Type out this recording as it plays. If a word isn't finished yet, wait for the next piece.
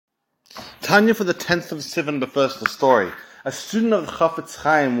Tanya for the 10th of Sivan, but first the story. A student of the Chometz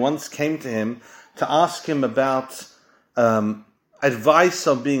Chaim once came to him to ask him about advice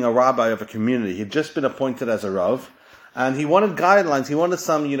of being a rabbi of a community. He'd just been appointed as a rav, and he wanted guidelines. He wanted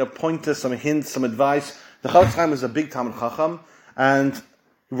some, pointers, some hints, some advice. The Chometz Chaim was a big Talmid Chacham, and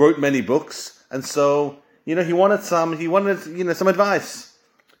he wrote many books, and so he wanted some advice.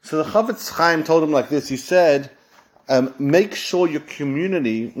 So the Chometz Chaim told him like this. He said, make sure your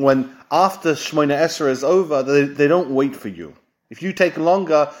community, when after Shemona Esrei is over, they don't wait for you. If you take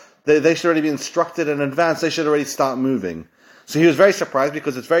longer, they should already be instructed in advance. They should already start moving. So he was very surprised,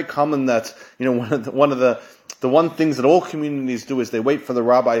 because it's very common that one of the things that all communities do is they wait for the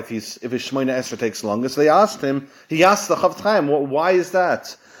rabbi if his Shemona Esrei takes longer. So he asked the Chometz Chaim, why is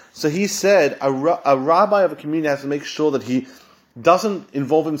that? So he said a rabbi of a community has to make sure that he doesn't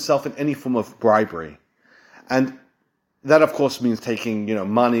involve himself in any form of bribery. And that, of course, means taking,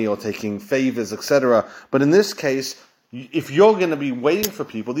 money or taking favors, etc. But in this case, if you're going to be waiting for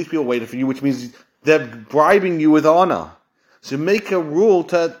people, these people are waiting for you, which means they're bribing you with honor. So make a rule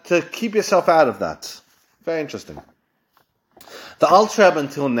to keep yourself out of that. Very interesting. The Alter Rebbe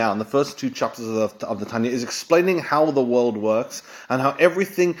until now, in the first two chapters of the Tanya, is explaining how the world works and how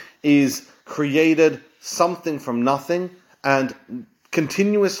everything is created something from nothing and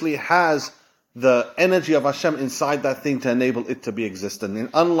continuously has the energy of Hashem inside that thing to enable it to be existent. And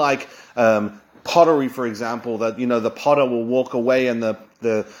unlike pottery, for example, that the potter will walk away and the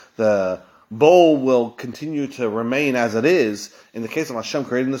bowl will continue to remain as it is. In the case of Hashem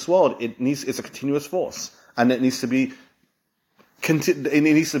creating this world, it's a continuous force, and it needs to be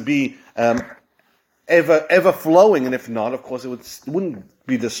ever flowing, and if not, of course, it wouldn't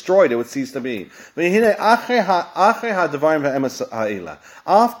be destroyed, it would cease to be.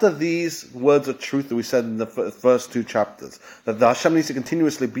 After these words of truth that we said in the first two chapters, that the Hashem needs to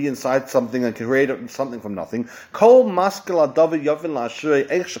continuously be inside something and create something from nothing, once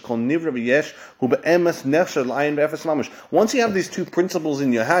you have these two principles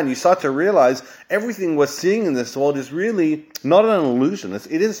in your hand, you start to realize everything we're seeing in this world is really not an illusion.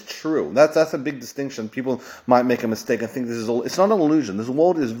 It is true. That's a big distinction. People might make a mistake and think this is all. It's not an illusion. This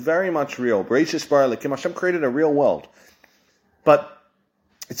world is very much real. Hashem created a real world. But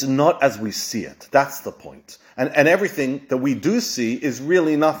it's not as we see it. That's the point. And everything that we do see is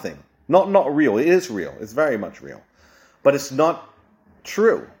really nothing. Not real. It is real. It's very much real. But it's not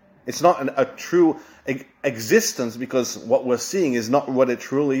true. It's not a true existence, because what we're seeing is not what it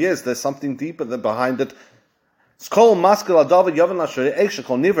truly is. There's something deeper behind it. It's called Maskal David Yavin Lasher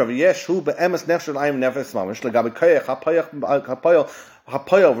Ekshakol Nivra Yeshu be'emes nefshel ayim nefes mamish legabe koyach hapoyach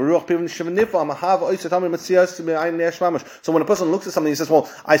v'ruach pivin shivnifah mahav oisatam mitzias be'ayim nesh mamish. So when a person looks at something, he says, "Well,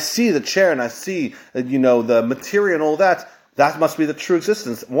 I see the chair and I see the material and all that. That must be the true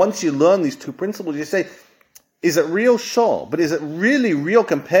existence." Once you learn these two principles, you say, "Is it real? Sure, but is it really real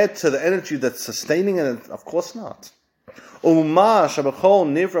compared to the energy that's sustaining it? Of course not." Umma shabachol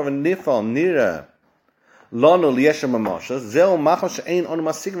nivra v'nifal nira. Okay,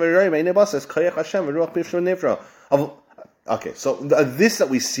 so this that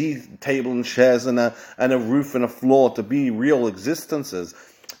we see, table and chairs and a roof and a floor, to be real existences,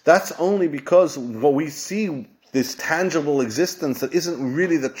 that's only because what we see, this tangible existence that isn't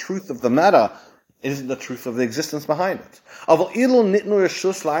really the truth of the matter, isn't the truth of the existence behind it. If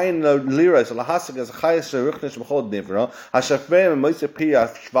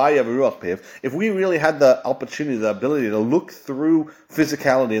we really had the opportunity, the ability to look through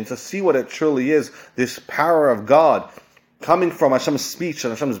physicality and to see what it truly is, this power of God coming from Hashem's speech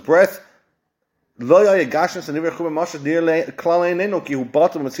and Hashem's breath, if a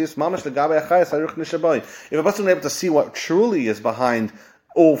person was able to see what truly is behind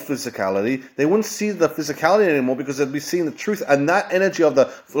all physicality, they wouldn't see the physicality anymore, because they'd be seeing the truth, and that energy of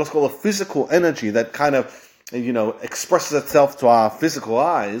let's call it physical energy that kind of expresses itself to our physical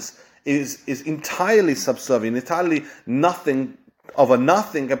eyes is entirely subservient, entirely nothing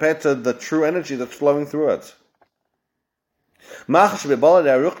compared to the true energy that's flowing through it.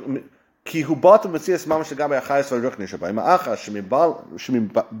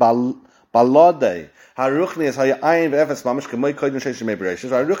 Balade haruchni is haya ayin ve'efes mamish k'moy koydin sheish mei bereishis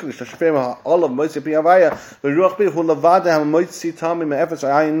haruchni shashfem ha'olav moitzi pi havaya v'ruach pi hu lavade ha'moitzi tami me'efes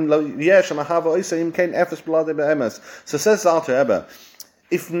ayin lo yesh ha'mahava oisa im kein efes balade be'emes. So says the Alter Rebbe,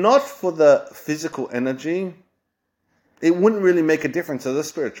 if not for the physical energy, it wouldn't really make a difference to the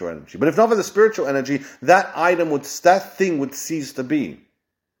spiritual energy. But if not for the spiritual energy, that thing would cease to be.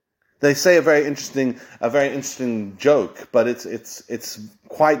 They say a very interesting joke, but it's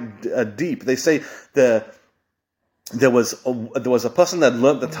quite deep. They say there was a person that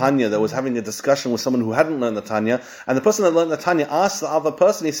learned the Tanya that was having a discussion with someone who hadn't learned the Tanya, and the person that learned the Tanya asked the other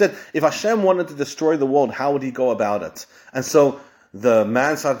person, he said, if Hashem wanted to destroy the world, how would he go about it? And so the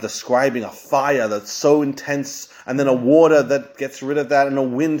man started describing a fire that's so intense, and then a water that gets rid of that, and a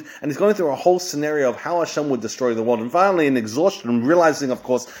wind, and he's going through a whole scenario of how Hashem would destroy the world, and finally in exhaustion, realizing, of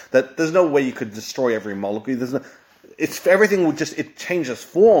course, that there's no way you could destroy every molecule, everything would it changes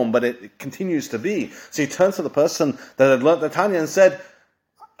form, but it continues to be. So he turns to the person that had learnt the Tanya and said,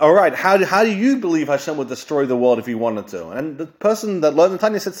 all right, how do you believe Hashem would destroy the world if he wanted to? And the person that learned the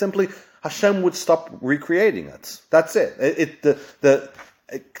Tanya said simply, Hashem would stop recreating it. That's it. The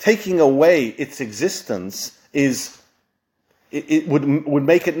taking away its existence it would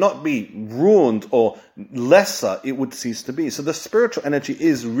make it not be ruined or lesser, it would cease to be. So the spiritual energy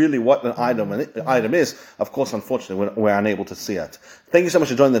is really what an item is. Of course, unfortunately, we're unable to see it. Thank you so much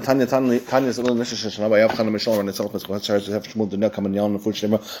for joining the Tanya. Tanya's a little nishish, and Rabbi Avchan Mishal and itself is going to have Shmul the Nek and Yon and Fuch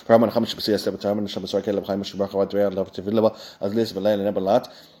Shema. Raman Hamish Basi Esther Taman Shabbos Rakel Chaim Shibach Avad Dwyer Love to Vilaba as Liz Belay and Nebalat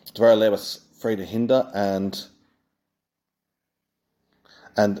Dwyer Lebas Frey to Hinda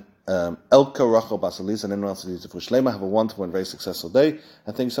and Elka Rachel Basalis and anyone else who needs to Shlema. Have a wonderful and very successful day,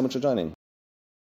 and thank you so much for joining.